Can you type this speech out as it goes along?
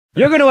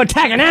You're going to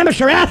attack an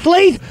amateur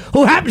athlete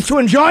who happens to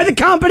enjoy the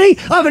company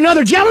of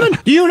another gentleman?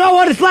 Do you know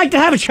what it's like to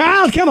have a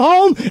child come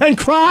home and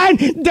cry,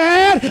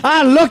 "Dad,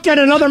 I looked at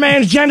another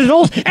man's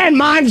genitals and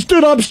mine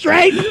stood up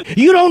straight"?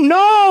 You don't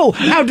know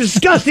how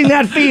disgusting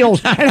that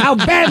feels and how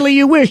badly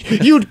you wish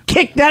you'd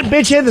kick that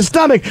bitch in the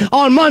stomach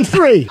on month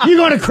 3. You're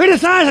going to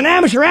criticize an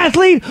amateur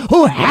athlete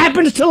who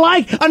happens to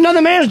like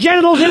another man's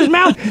genitals in his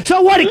mouth?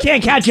 So what? He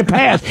can't catch a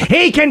pass.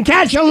 He can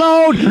catch a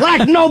load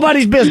like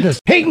nobody's business.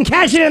 He can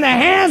catch it in the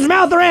hands,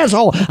 mouth, or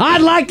asshole.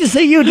 I'd like to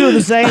see you do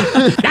the same.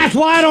 That's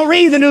why I don't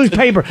read the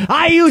newspaper.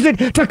 I use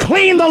it to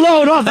clean the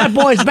load off that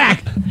boy's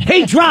back.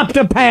 He dropped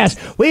a pass.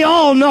 We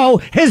all know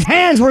his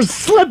hands were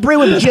slippery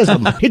with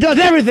jism. He does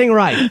everything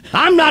right.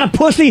 I'm not a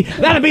pussy.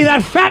 That'd be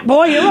that fat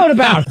boy you wrote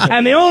about.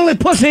 And the only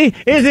pussy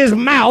is his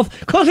mouth,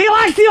 because he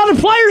likes the other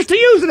players to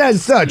use it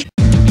as such.